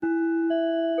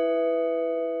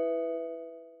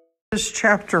This is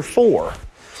chapter 4.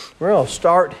 We're going to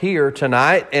start here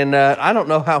tonight, and I don't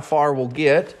know how far we'll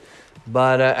get,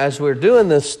 but as we're doing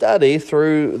this study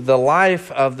through the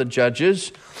life of the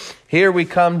judges, here we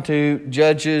come to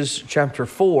Judges chapter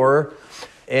 4,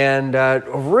 and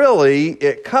really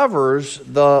it covers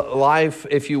the life,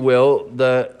 if you will,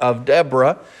 of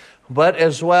Deborah, but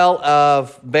as well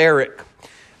of Barak.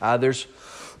 There's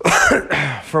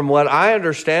from what I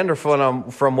understand, or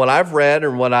from what I've read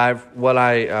and what I've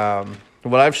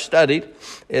studied,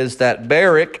 is that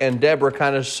Barak and Deborah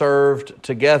kind of served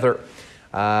together.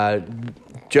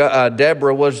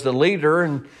 Deborah was the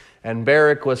leader, and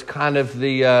Barak was kind of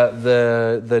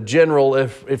the general,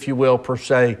 if you will, per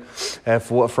se,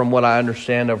 from what I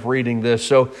understand of reading this.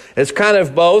 So it's kind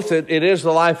of both. It is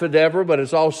the life of Deborah, but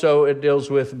it deals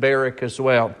with Barak as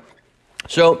well.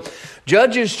 So,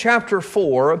 Judges chapter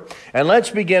 4, and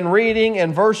let's begin reading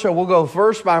in verse. We'll go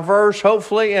verse by verse,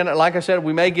 hopefully, and like I said,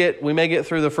 we may get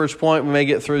through the first point, we may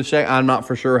get through the second. I'm not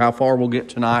for sure how far we'll get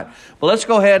tonight, but let's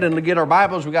go ahead and get our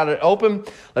Bibles. We got it open.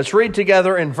 Let's read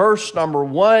together in verse number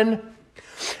 1.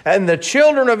 And the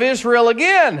children of Israel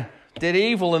again did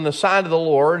evil in the sight of the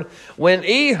Lord when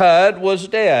Ehud was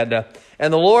dead,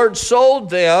 and the Lord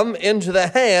sold them into the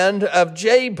hand of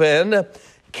Jabin,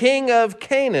 king of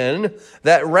Canaan,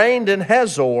 that reigned in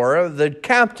Hazor, the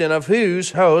captain of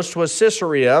whose host was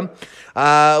Sisera,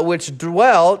 which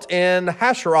dwelt in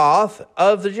Hasheroth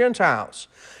of the Gentiles.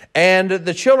 And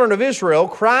the children of Israel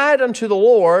cried unto the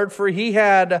Lord, for he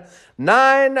had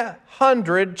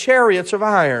 900 chariots of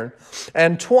iron,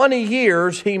 and 20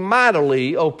 years he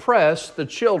mightily oppressed the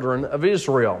children of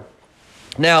Israel.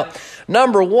 Now,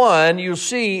 number 1, you'll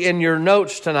see in your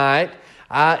notes tonight,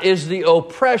 is the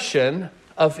oppression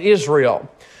of Israel.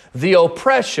 The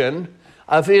oppression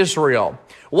of Israel.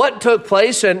 What took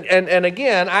place, and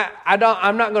again,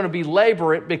 I'm not going to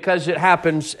belabor it because it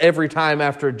happens every time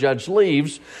after a judge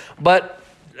leaves, but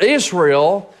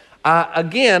Israel,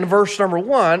 again, verse number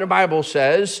 1, the Bible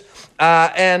says,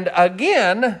 and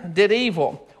again did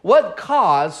evil. What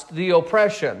caused the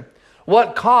oppression?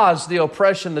 What caused the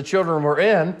oppression the children were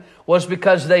in was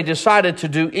because they decided to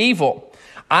do evil.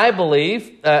 I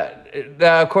believe,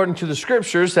 according to the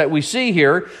scriptures that we see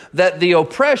here, that the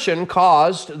oppression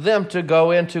caused them to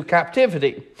go into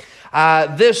captivity.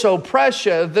 This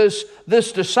oppression,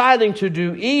 this deciding to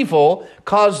do evil,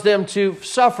 caused them to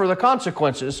suffer the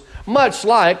consequences, much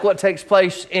like what takes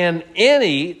place in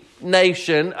any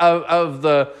nation in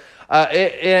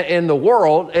the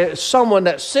world. Someone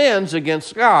that sins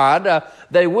against God,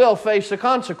 they will face the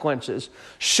consequences.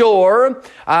 Sure,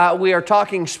 we are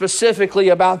talking specifically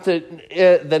about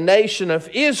the nation of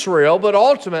Israel, but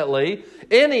ultimately,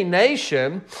 any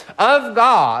nation of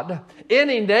God,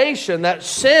 any nation that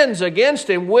sins against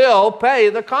Him will pay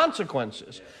the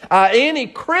consequences. Any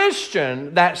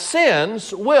Christian that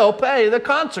sins will pay the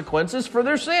consequences for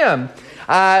their sin.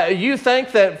 You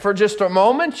think that for just a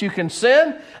moment you can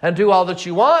sin and do all that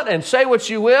you want and say what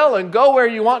you will and go where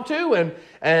you want to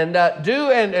and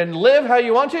do and live how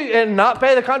you want to and not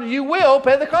pay the consequences. You will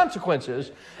pay the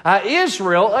consequences.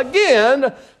 Israel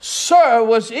again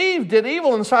did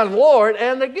evil in the sight of the Lord,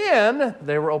 and again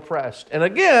they were oppressed. And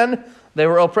again they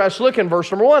were oppressed. Look in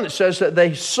verse number 1. It says that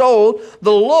they sold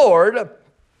the Lord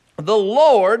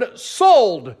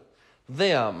sold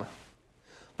them.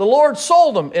 The Lord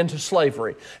sold them into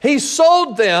slavery. He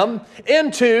sold them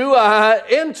into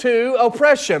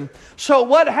oppression. So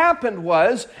what happened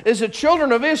is the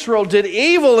children of Israel did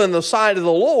evil in the sight of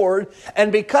the Lord,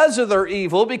 and because of their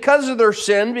evil, because of their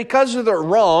sin, because of their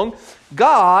wrong,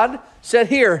 God said,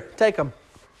 "Here, take them.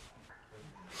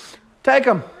 Take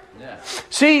them." Yeah.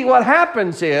 See, what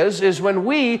happens is when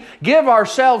we give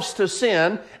ourselves to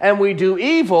sin and we do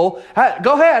evil,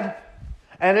 go ahead.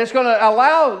 And it's going to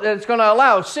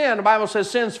allow sin. The Bible says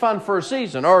sin's fun for a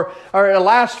season, or it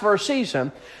lasts for a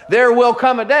season. There will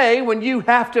come a day when you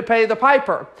have to pay the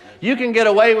piper. You can get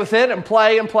away with it and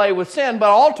play with sin,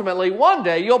 but ultimately one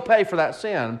day you'll pay for that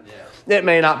sin. Yeah. It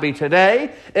may not be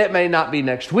today, it may not be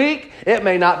next week, it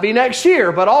may not be next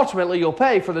year, but ultimately you'll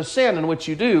pay for the sin in which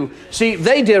you do. See,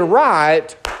 they did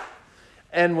right,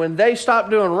 and when they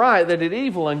stopped doing right, they did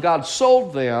evil, and God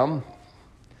sold them.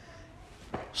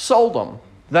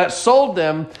 That sold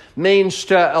them means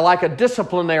like a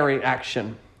disciplinary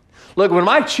action. Look, when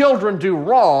my children do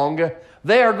wrong,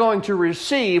 they are going to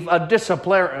receive a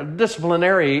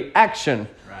disciplinary action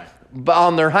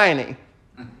on their hiney.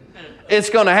 It's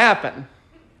going to happen.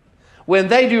 When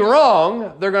they do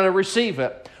wrong, they're going to receive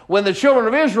it. When the children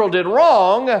of Israel did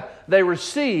wrong, they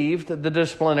received the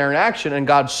disciplinary action, and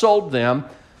God sold them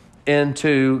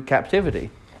into captivity.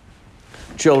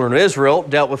 Children of Israel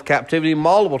dealt with captivity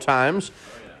multiple times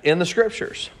in the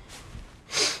Scriptures.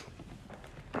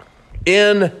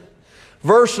 In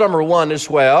verse number 1 as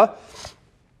well,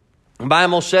 the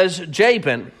Bible says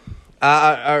Jabin.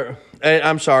 In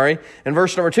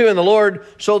verse number 2, and the Lord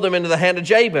sold them into the hand of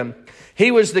Jabin.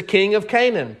 He was the king of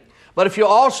Canaan. But if you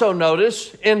also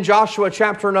notice, in Joshua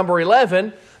chapter number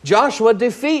 11, Joshua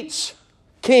defeats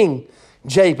King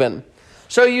Jabin.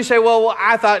 So you say, well,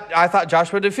 I thought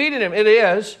Joshua defeated him. It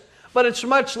is, but it's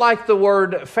much like the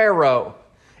word Pharaoh,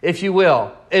 if you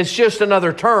will. It's just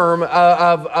another term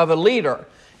of a leader.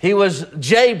 He was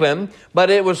Jabin, but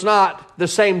it was not the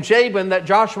same Jabin that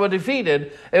Joshua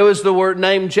defeated. It was the word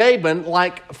named Jabin,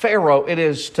 like Pharaoh it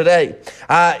is today.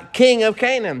 King of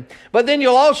Canaan. But then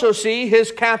you'll also see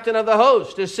his captain of the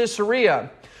host is Sisera.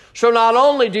 So not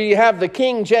only do you have the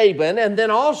king Jabin, and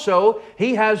then also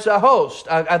he has a host,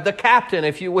 the captain,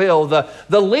 if you will,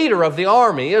 the leader of the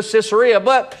army is Sisera.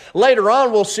 But later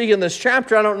on we'll see in this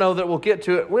chapter, I don't know that we'll get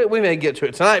to it, we may get to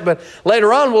it tonight, but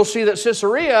later on we'll see that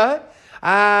Sisera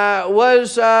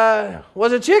was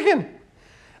a chicken.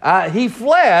 He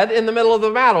fled in the middle of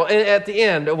the battle at the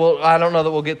end. Well, I don't know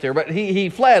that we'll get there, but he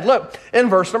fled. Look, in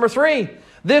verse number 3,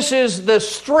 this is the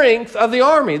strength of the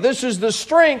army. This is the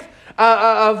strength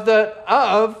of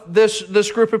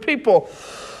this group of people.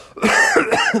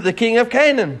 The king of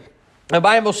Canaan. The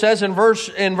Bible says in verse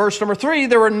number 3,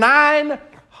 there were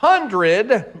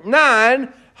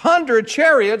 900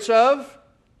 chariots of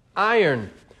iron.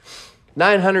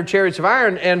 900 chariots of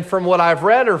iron. And from what I've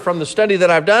read or from the study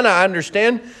that I've done, I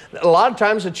understand that a lot of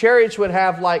times the chariots would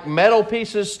have like metal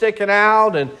pieces sticking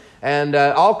out and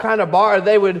all kind of bars.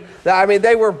 They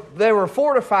were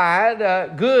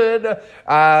fortified, good,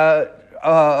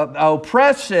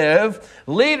 oppressive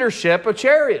leadership of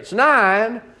chariots.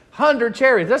 900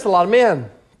 chariots. That's a lot of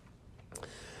men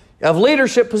of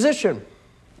leadership position.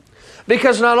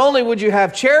 Because not only would you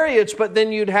have chariots, but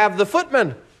then you'd have the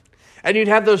footmen. And you'd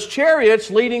have those chariots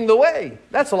leading the way.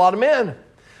 That's a lot of men.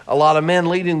 A lot of men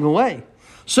leading the way.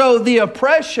 So the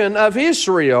oppression of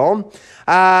Israel,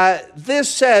 this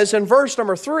says in verse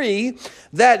number 3,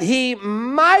 that he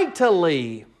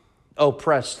mightily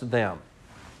oppressed them.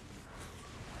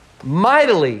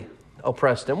 Mightily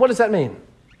oppressed them. What does that mean?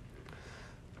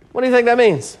 What do you think that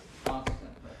means?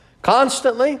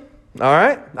 Constantly? All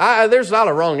right. There's not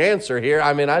a wrong answer here.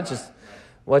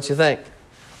 What you think?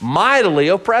 Mightily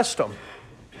oppressed them.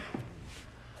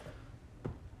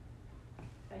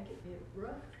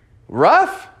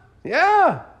 Rough?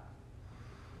 Yeah.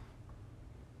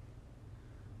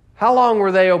 How long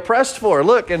were they oppressed for?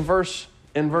 Look in verse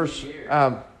number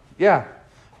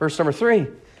 3.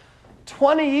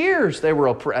 20 years they were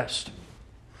oppressed.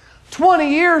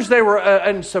 20 years they were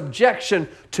in subjection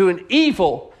to an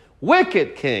evil,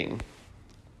 wicked king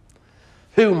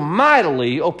who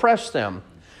mightily oppressed them.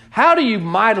 How do you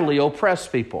mightily oppress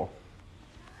people?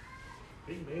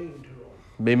 Be mean to them.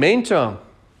 Be mean to them.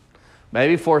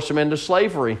 Maybe force them into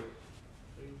slavery.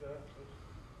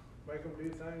 Make them do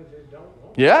things they don't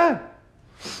want. Yeah.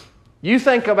 You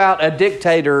think about a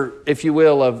dictator, if you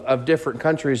will, of different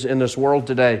countries in this world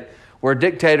today, where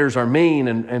dictators are mean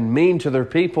and mean to their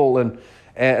people.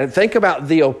 And think about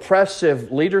the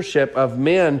oppressive leadership of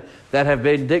men that have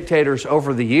been dictators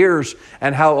over the years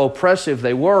and how oppressive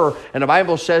they were. And the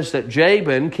Bible says that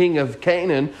Jabin, king of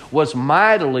Canaan, was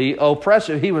mightily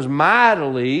oppressive. He was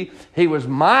mightily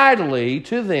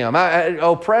to them,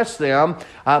 oppressed them,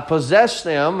 possessed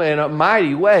them in a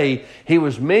mighty way. He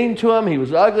was mean to them. He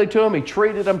was ugly to them. He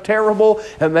treated them terrible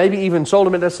and maybe even sold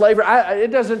them into slavery.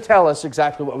 It doesn't tell us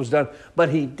exactly what was done, but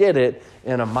he did it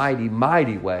in a mighty,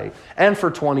 mighty way. And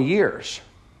for 20 years.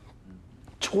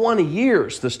 20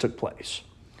 years this took place.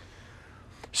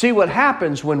 See, what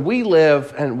happens when we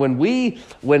live and when we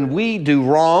do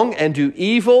wrong and do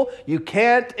evil, you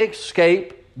can't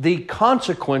escape the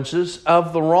consequences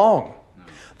of the wrong.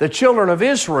 The children of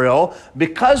Israel,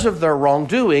 because of their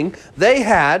wrongdoing, they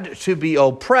had to be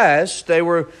oppressed.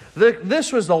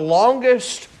 This was the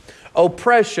longest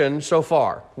oppression so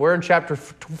far. We're in chapter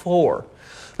 4.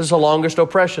 This is the longest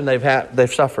oppression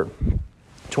they've suffered.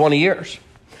 20 years.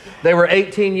 They were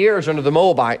 18 years under the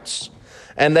Moabites,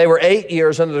 and they were 8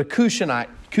 years under the Cushanites.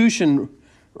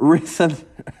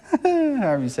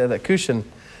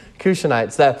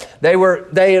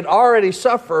 They had already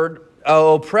suffered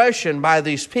oppression by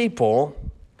these people.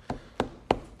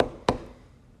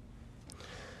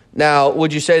 Now,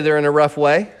 would you say they're in a rough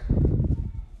way?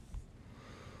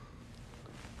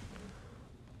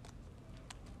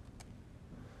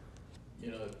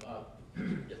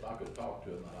 If I could talk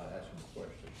to him, I'd ask him a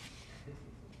question.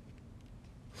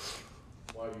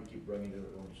 Why do you keep bringing it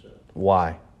on himself.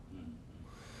 Why?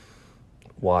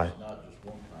 Why? It's not just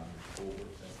one time, it's over and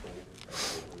over and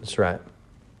over. That's right.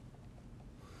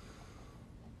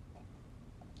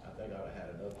 I think I'd have had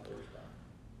enough first time.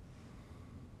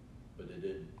 But they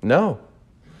didn't. No.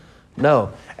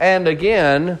 And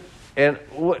again,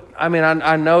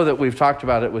 I know that we've talked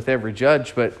about it with every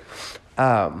judge, but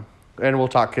and we'll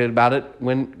talk about it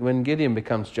when Gideon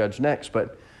becomes judge next.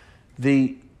 But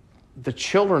the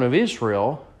children of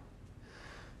Israel,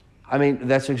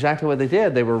 that's exactly what they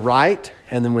did. They were right,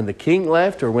 and then when the king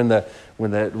left, or when the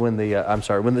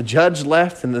judge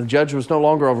left, and the judge was no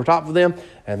longer over top of them,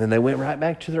 and then they went right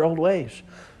back to their old ways.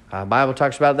 Bible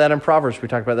talks about that in Proverbs. We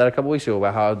talked about that a couple weeks ago,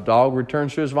 about how a dog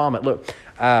returns to his vomit. Look,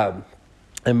 and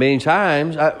many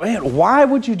times, why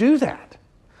would you do that?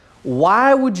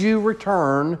 Why would you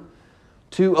return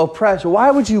to oppress? Why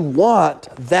would you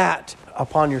want that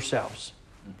upon yourselves?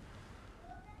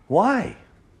 Why?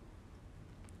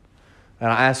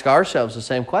 And I ask ourselves the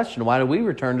same question. Why do we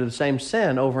return to the same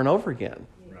sin over and over again?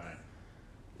 Right.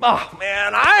 Oh,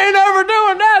 man, I ain't ever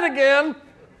doing that again.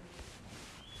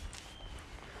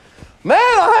 Man,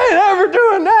 I ain't ever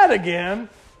doing that again.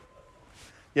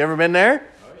 You ever been there?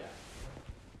 Oh,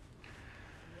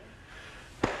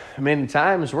 yeah. Many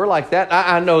times we're like that.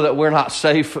 I know that we're not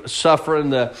suffering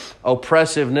the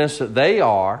oppressiveness that they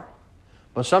are,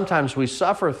 but sometimes we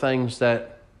suffer things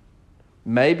that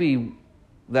maybe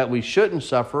that we shouldn't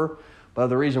suffer, but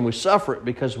the reason we suffer it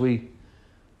because we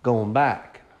going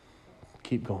back.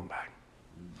 Keep going back.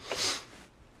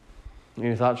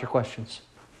 Any thoughts or questions?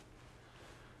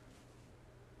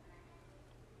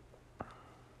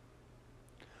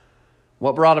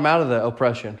 What brought them out of the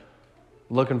oppression?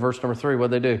 Look in verse number 3.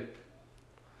 What did they do?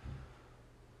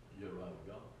 You're right with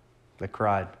God. They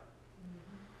cried.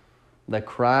 They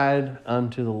cried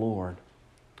unto the Lord.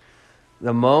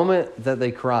 The moment that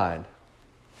they cried,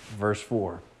 verse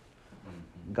 4,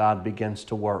 God begins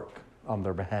to work on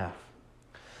their behalf.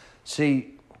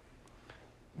 See,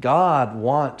 God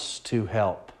wants to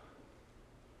help.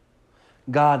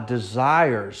 God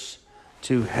desires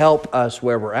to help us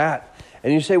where we're at.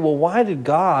 And you say, well, why did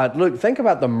God... Look, think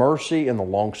about the mercy and the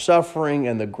long-suffering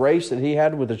and the grace that He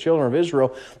had with the children of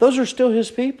Israel. Those are still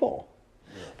His people.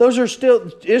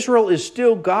 Israel is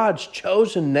still God's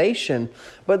chosen nation,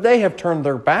 but they have turned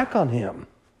their back on Him.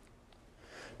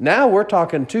 Now we're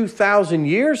talking 2,000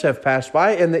 years have passed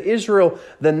by, and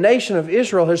the nation of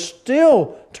Israel has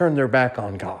still turned their back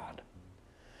on God.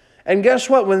 And guess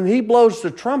what? When He blows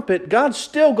the trumpet, God's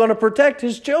still going to protect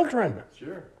His children.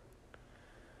 Sure.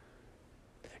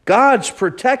 God's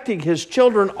protecting His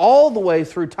children all the way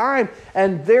through time.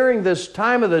 And during this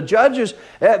time of the judges,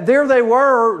 there they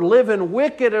were living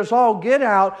wicked as all get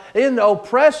out, being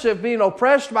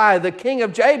oppressed by the king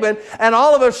of Jabin. And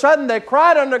all of a sudden they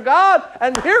cried unto God,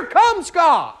 and here comes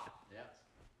God. Yes.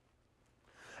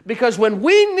 Because when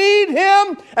we need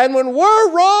Him, and when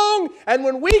we're wrong, and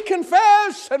when we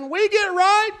confess and we get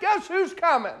right, guess who's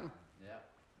coming?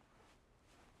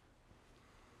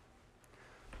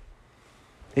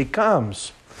 He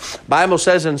comes. Bible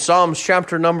says in Psalms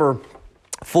chapter number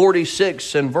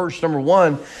 46 and verse number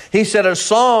 1, He said a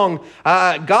song,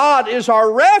 God is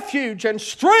our refuge and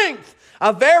strength,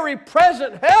 a very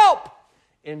present help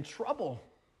in trouble.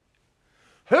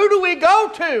 Who do we go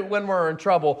to when we're in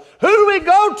trouble? Who do we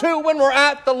go to when we're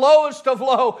at the lowest of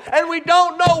low and we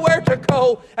don't know where to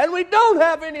go and we don't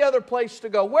have any other place to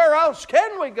go? Where else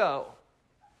can we go?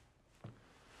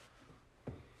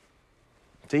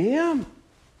 To Him.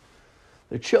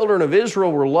 The children of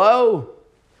Israel were low,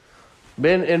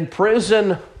 been in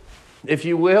prison, if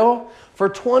you will, for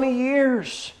 20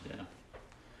 years. Yeah.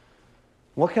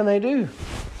 What can they do?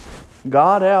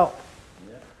 God help.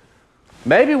 Yeah.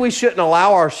 Maybe we shouldn't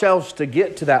allow ourselves to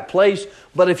get to that place,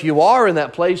 but if you are in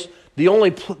that place, the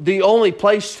only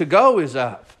place to go is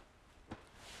up.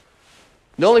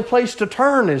 The only place to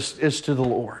turn is to the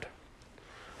Lord.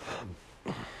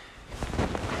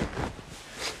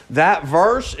 That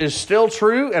verse is still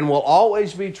true and will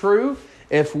always be true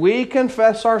if we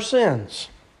confess our sins.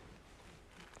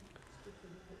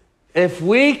 If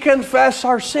we confess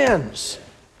our sins.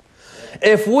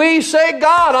 If we say,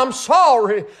 God, I'm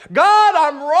sorry. God,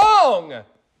 I'm wrong.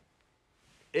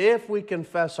 If we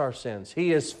confess our sins,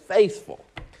 He is faithful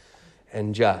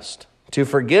and just to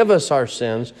forgive us our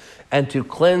sins and to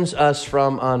cleanse us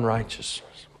from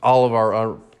unrighteousness.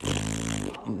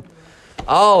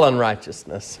 All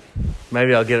unrighteousness.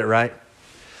 Maybe I'll get it right.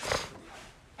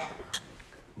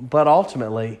 But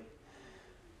ultimately,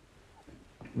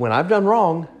 when I've done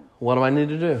wrong, what do I need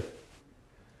to do?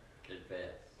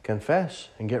 Confess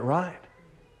and get right.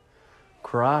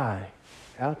 Cry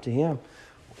out to Him.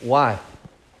 Why?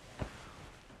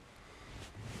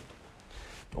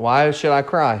 Why should I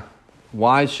cry?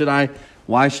 Why should I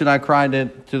cry to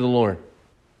the Lord?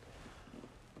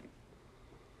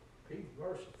 He's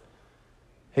merciful.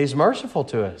 He's merciful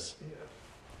to us.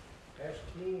 Yeah. Ask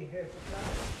King Hezekiah.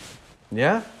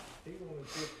 Yeah? He wanted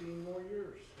 15 more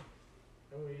years.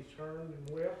 And when he turned and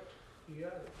wept, he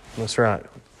got it. That's right.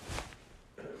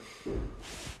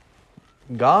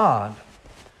 God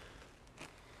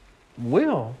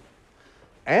will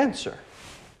answer.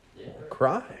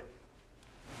 Cry.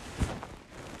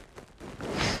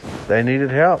 They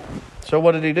needed help. So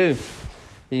what did he do?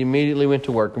 He immediately went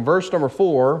to work. In verse number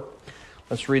 4,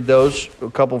 let's read those, a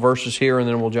couple verses here, and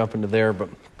then we'll jump into there.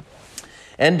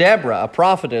 And Deborah, a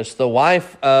prophetess, the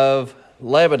wife of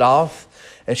Lapidoth,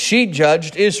 as she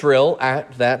judged Israel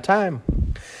at that time.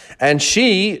 And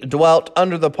she dwelt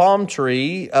under the palm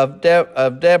tree of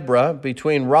Deborah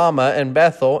between Ramah and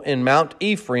Bethel in Mount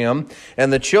Ephraim,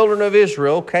 and the children of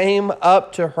Israel came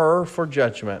up to her for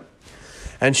judgment.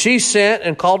 And she sent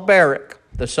and called Barak,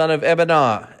 the son of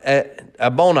Aboni,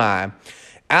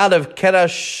 out of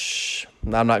Kedesh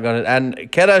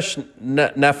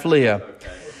Naphtali,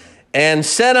 and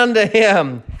said unto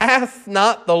him, Hath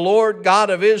not the Lord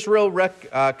God of Israel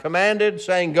commanded,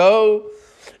 saying, Go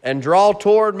and draw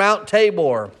toward Mount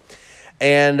Tabor,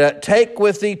 and take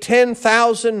with thee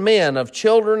 10,000 men of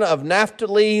children of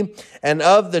Naphtali and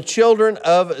of the children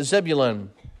of Zebulun,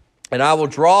 and I will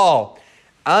draw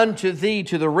unto thee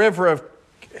to the river of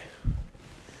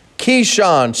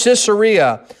Kishon,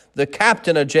 Sisera, the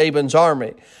captain of Jabin's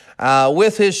army,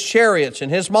 with his chariots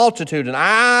and his multitude.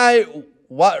 And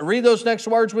read those next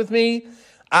words with me.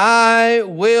 I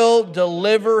will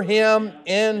deliver him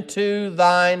into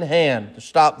thine hand.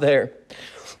 Stop there.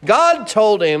 God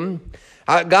told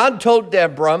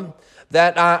Deborah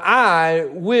that I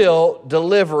will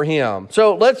deliver him.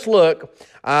 So let's look,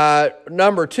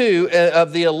 number 2,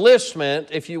 of the enlistment,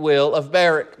 if you will, of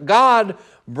Barak. God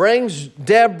brings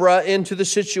Deborah into the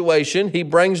situation. He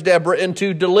brings Deborah in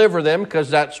to deliver them because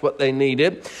that's what they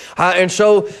needed. And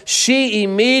so she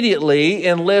immediately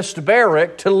enlists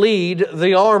Barak to lead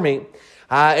the army.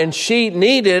 And she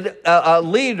needed a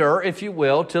leader, if you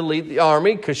will, to lead the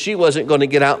army because she wasn't going to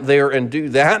get out there and do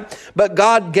that. But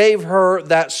God gave her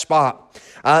that spot.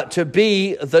 To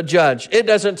be the judge. It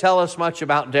doesn't tell us much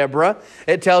about Deborah.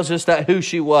 It tells us that who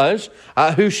she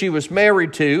was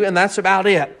married to, and that's about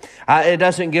it. It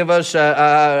doesn't give us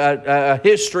a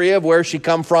history of where she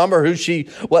come from or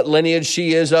what lineage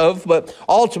she is of, but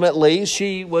ultimately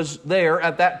she was there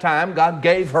at that time. God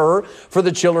gave her for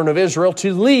the children of Israel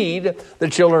to lead the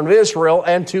children of Israel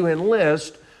and to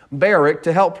enlist Barak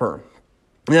to help her.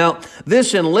 Now,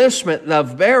 this enlistment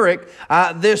of Barak,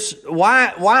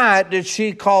 why did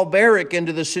she call Barak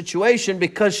into the situation?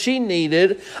 Because she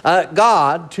needed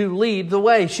God to lead the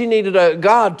way. She needed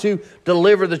God to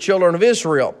deliver the children of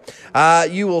Israel.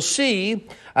 You will see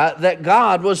that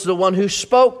God was the one who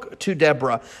spoke to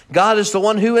Deborah. God is the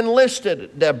one who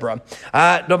enlisted Deborah.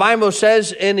 The Bible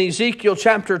says in Ezekiel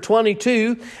chapter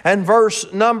 22 and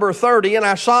verse number 30, And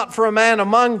I sought for a man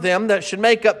among them that should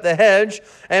make up the hedge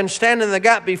and stand in the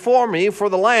gap before me for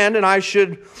the land, and I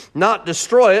should not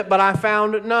destroy it, but I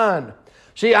found none.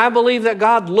 See, I believe that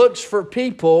God looks for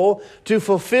people to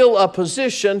fulfill a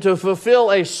position, to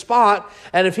fulfill a spot,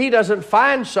 and if He doesn't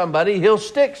find somebody, He'll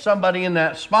stick somebody in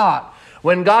that spot.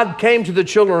 When God came to the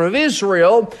children of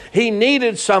Israel, He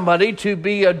needed somebody to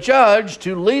be a judge,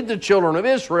 to lead the children of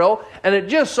Israel, and it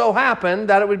just so happened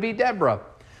that it would be Deborah.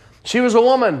 She was a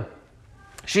woman.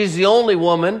 She's the only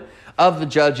woman of the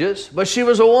judges, but she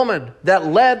was a woman that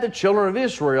led the children of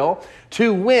Israel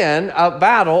to win a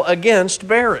battle against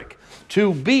Barak,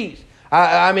 to lead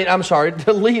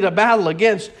a battle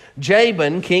against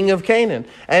Jabin, king of Canaan,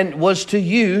 and was to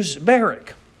use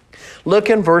Barak. Look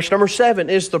in verse number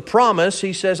 7 is the promise.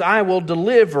 He says, I will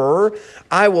deliver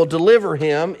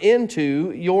him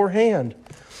into your hand.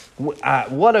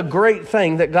 What a great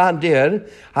thing that God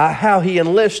did, how He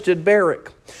enlisted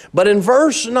Barak. But in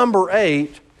verse number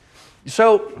 8,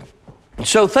 so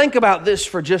think about this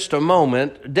for just a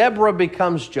moment. Deborah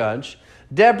becomes judge.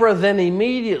 Deborah then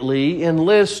immediately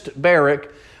enlists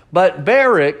Barak, but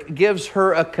Barak gives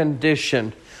her a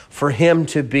condition for him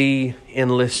to be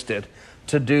enlisted,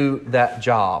 to do that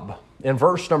job. In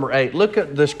verse number 8, look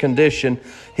at this condition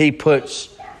he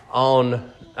puts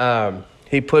on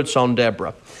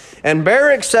Deborah. And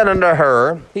Barak said unto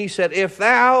her, he said, If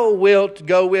thou wilt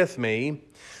go with me,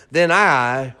 then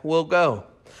I will go.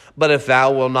 But if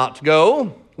thou wilt not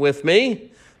go with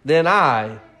me, then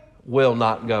I will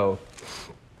not go.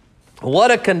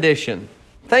 What a condition.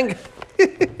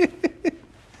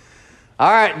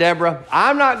 All right, Deborah,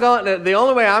 I'm not going. The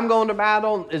only way I'm going to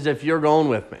battle is if you're going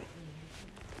with me.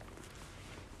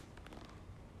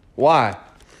 Why?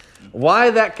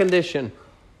 Why that condition?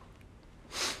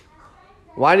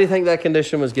 Why do you think that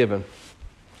condition was given?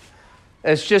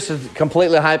 It's just a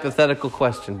completely hypothetical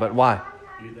question, but why?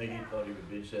 You think he thought he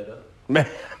would be set up?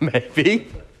 Maybe.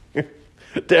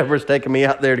 Deborah's taking me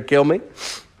out there to kill me.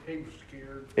 He was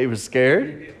scared. He was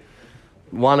scared.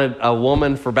 Wanted a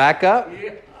woman for backup.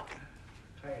 Yeah.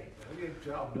 Hey, I get the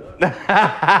job done.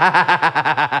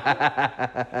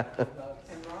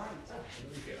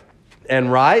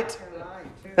 And right?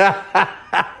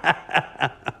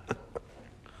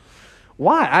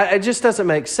 Why? It just doesn't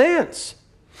make sense.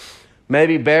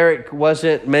 Maybe Barak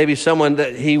wasn't,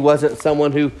 he wasn't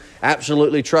someone who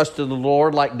absolutely trusted the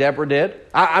Lord like Deborah did.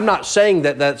 I'm not saying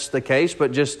that that's the case,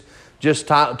 but just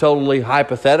totally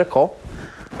hypothetical.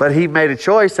 But he made a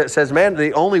choice that says, man,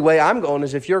 the only way I'm going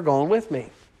is if you're going with me.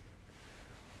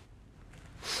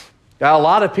 Now, a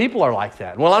lot of people are like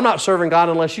that. Well, I'm not serving God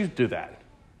unless you do that.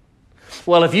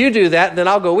 Well, if you do that, then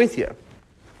I'll go with you.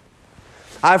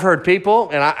 I've heard people,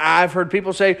 and I've heard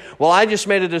people say, well, I just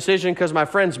made a decision because my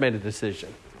friends made a decision.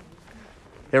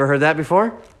 You ever heard that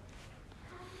before?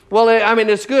 Well, I mean,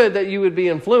 it's good that you would be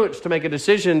influenced to make a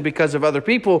decision because of other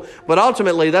people, but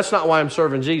ultimately, that's not why I'm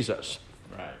serving Jesus.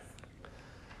 Right.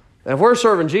 If we're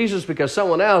serving Jesus because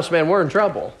someone else, man, we're in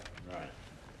trouble. Right.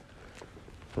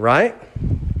 Right?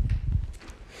 Do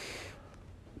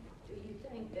you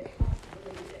think that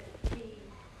possibly that he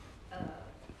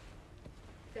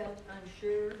felt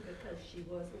unsure because she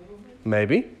was a woman?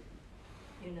 Maybe.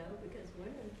 You know, because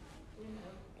women, you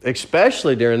know.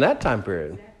 Especially during that time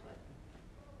period. Exactly.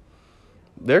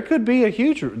 That could be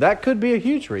a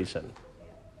huge reason.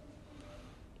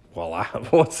 Well,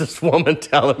 what's this woman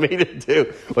telling me to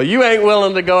do? Well, you ain't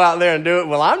willing to go out there and do it.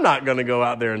 Well, I'm not going to go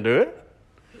out there and do it.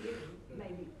 He didn't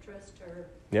maybe trust her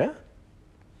Yeah.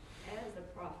 as a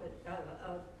prophet,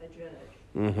 a judge.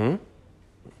 Mm-hmm.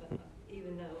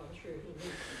 Even though I'm sure he knew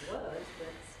she was,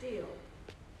 but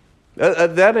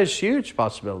still. That is huge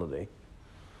possibility.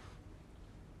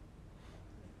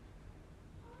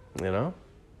 You know?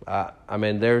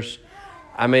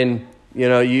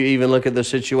 You even look at the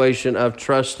situation of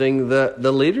trusting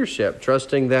the leadership,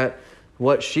 trusting that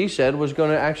what she said was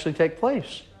going to actually take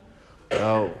place.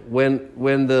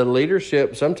 When the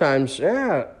leadership sometimes,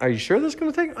 are you sure this is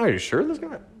going to take? Are you sure this is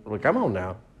going to? Well, come on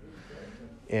now.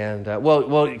 And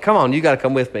well, come on, you got to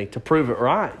come with me to prove it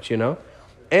right, you know.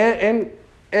 And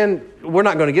we're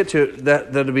not going to get to it.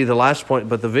 That'll be the last point,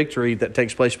 but the victory that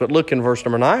takes place. But look in verse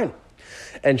number 9.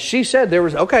 And she said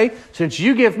since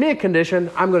you give me a condition,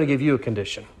 I'm going to give you a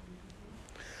condition.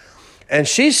 And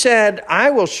she said, I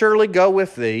will surely go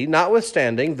with thee,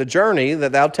 notwithstanding the journey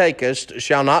that thou takest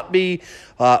shall not be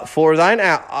for thine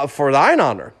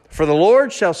honor. For the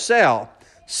Lord shall sell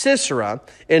Sisera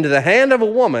into the hand of a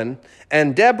woman.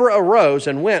 And Deborah arose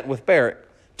and went with Barak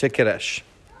to Kadesh.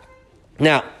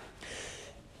 Now,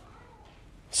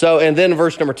 and then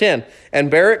verse number 10, and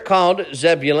Barak called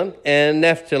Zebulun and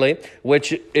Naphtali,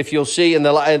 which if you'll see in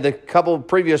the couple of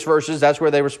previous verses, that's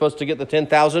where they were supposed to get the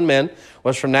 10,000 men,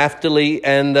 was from Naphtali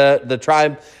and the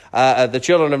tribe, the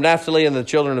children of Naphtali and the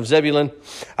children of Zebulun.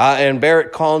 And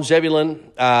Barak called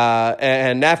Zebulun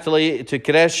and Naphtali to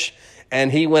Kadesh,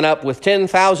 and he went up with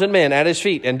 10,000 men at his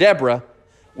feet, and Deborah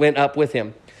went up with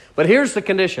him. But here's the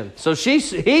condition. So he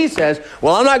says,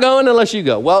 well, I'm not going unless you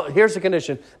go. Well, here's the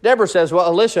condition. Deborah says,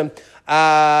 well, listen,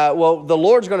 the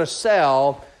Lord's going to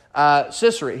sell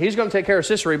Sisera. He's going to take care of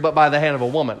Sisera, but by the hand of a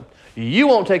woman. You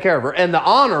won't take care of her, and the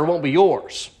honor won't be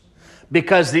yours.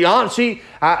 Because the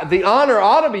honor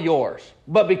ought to be yours.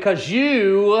 But because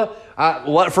you,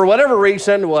 for whatever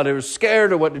reason, whether it was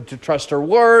scared or what to trust her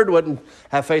word, wouldn't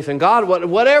have faith in God,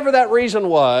 whatever that reason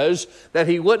was, that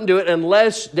he wouldn't do it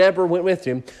unless Deborah went with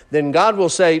him, then God will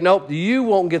say, nope, you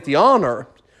won't get the honor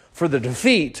for the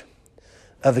defeat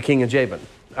of the king of Jabin,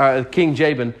 King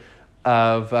Jabin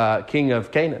of king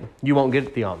of Canaan. You won't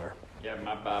get the honor. Yeah,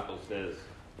 my Bible says,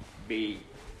 be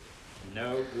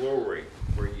no glory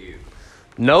for you.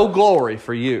 No glory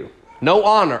for you. No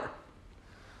honor.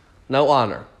 No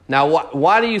honor. Now,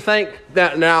 why do you think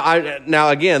that? Now,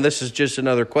 again, this is just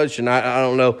another question. I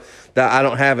don't know that I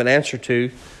don't have an answer to,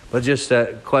 but just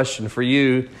a question for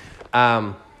you.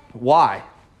 Why?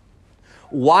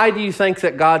 Why do you think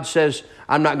that God says,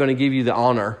 I'm not going to give you the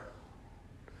honor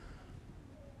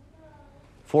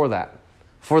for that,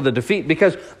 for the defeat?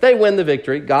 Because they win the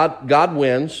victory. God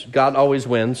wins. God always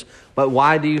wins. But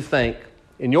why do you think,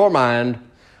 in your mind,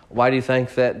 why do you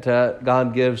think that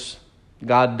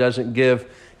God doesn't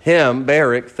give him,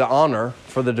 Barak, the honor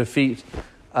for the defeat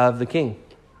of the king.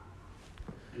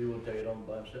 He wouldn't take it on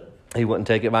by himself. He wouldn't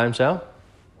take it by himself.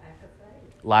 Lack of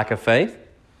faith. Lack of faith.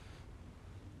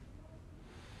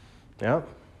 Yeah.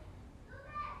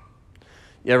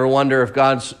 You ever wonder if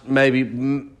God's maybe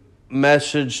put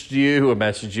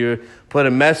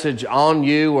a message on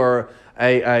you, or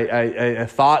a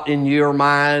thought in your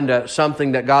mind,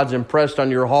 something that God's impressed on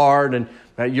your heart, and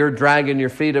you're dragging your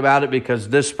feet about it because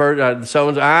this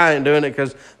person, I ain't doing it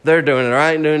because they're doing it, or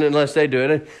I ain't doing it unless they do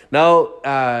it. No,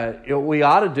 we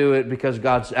ought to do it because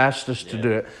God's asked us to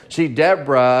do it. See,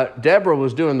 Deborah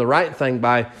was doing the right thing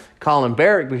by calling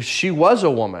Barak because she was a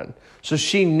woman. So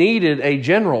she needed a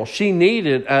general. She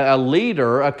needed a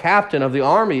leader, a captain of the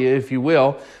army, if you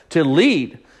will, to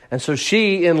lead. And so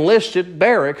she enlisted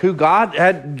Barak, who God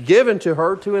had given to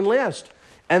her to enlist.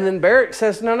 And then Barak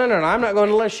says, no, I'm not going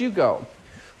to let you go.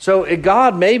 So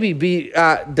God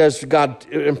does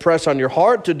God impress on your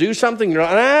heart to do something? You're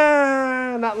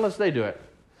like, not unless they do it.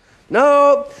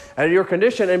 No, and your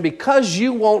condition. And because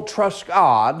you won't trust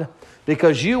God,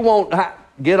 because you won't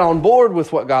get on board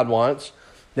with what God wants,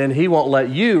 then He won't let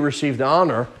you receive the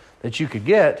honor that you could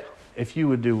get if you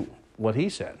would do what He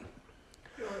said.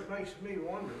 You know, it makes me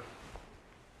wonder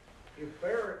if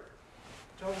Barak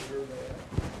told her that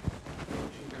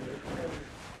she did, and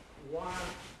why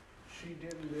she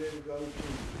didn't then go to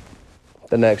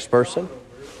The next person. John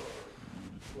over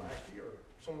or Lasky or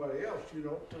somebody else,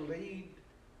 to lead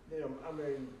them. I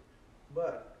mean,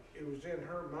 but it was in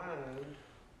her mind,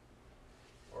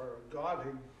 or God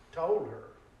had told her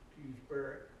to use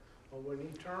Barak. But when He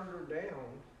turned her down,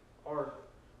 or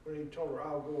when He told her,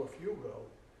 I'll go if you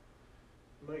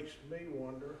go, makes me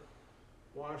wonder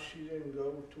why she didn't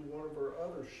go to one of her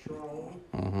other strong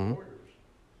warriors.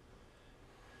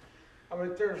 I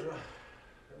mean, there's a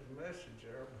message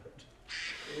there, but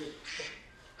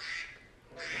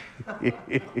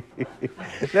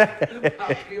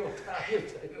I feel tired.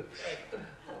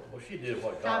 Well, she did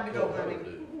what Time God to go, told her honey. to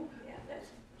do. Yeah, that's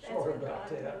Sorry what about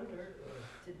God that. told her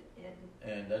to,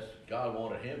 And God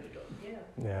wanted him to go. yeah,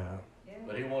 Yeah. yeah.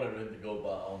 But He wanted him to go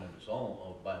on his own,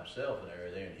 by himself and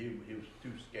everything. And he was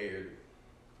too scared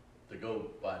to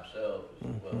go by himself. He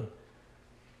said, well,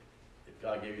 if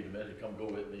God gave you the message, come go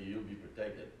with me, you'll be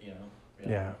protected,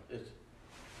 Yeah. It's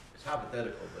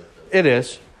hypothetical, but... It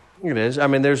is. It is. I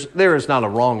mean, there is not a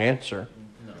wrong answer.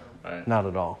 No. Right. Not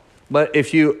at all. But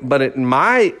in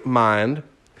my mind,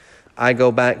 I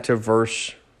go back to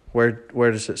verse, where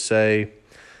does it say?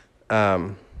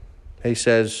 He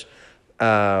says,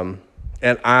 and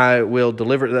I will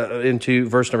deliver, into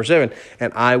verse number 7,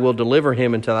 and I will deliver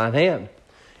him into thine hand.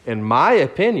 In my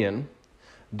opinion,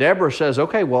 Deborah says,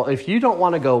 okay, well, if you don't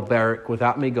want to go, Barak,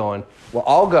 without me going, well,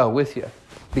 I'll go with you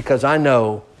because I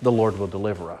know the Lord will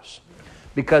deliver us.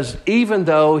 Because even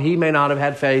though he may not have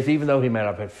had faith, even though he may not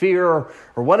have had fear, or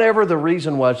whatever the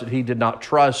reason was that he did not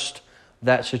trust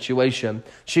that situation,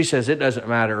 she says, it doesn't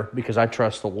matter because I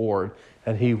trust the Lord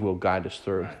and He will guide us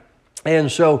through. Right.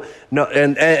 And so, no,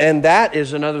 and that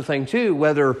is another thing too,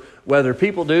 whether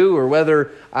people do or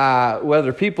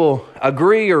whether people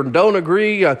agree or don't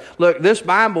agree. Look, this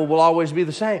Bible will always be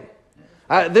the same.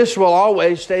 This will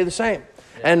always stay the same.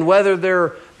 And whether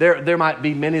there might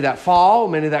be many that fall,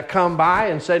 many that come by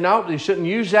and say, no, you shouldn't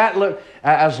use that. Look,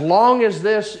 as long as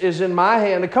this is in my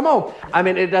hand, come on. I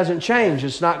mean, it doesn't change.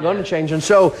 It's not going to change. And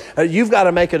so you've got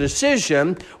to make a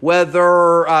decision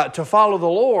whether to follow the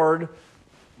Lord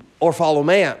or follow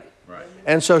man. Right.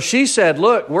 And so she said,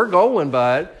 look, we're going,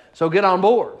 bud, so get on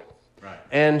board. Right.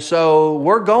 And so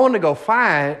we're going to go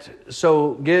fight,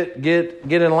 so get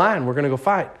in line. We're going to go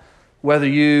fight. Whether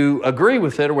you agree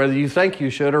with it or whether you think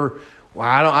you should, or,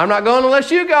 well, I'm not going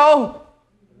unless you go.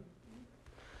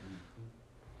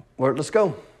 Well, let's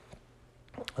go.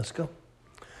 Let's go.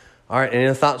 All right, any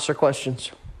other thoughts or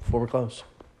questions before we close?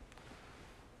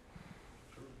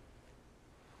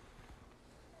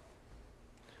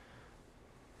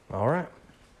 All right.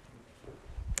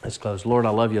 Let's close. Lord, I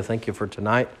love you. Thank you for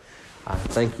tonight. I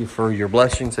thank you for your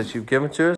blessings that you've given to us.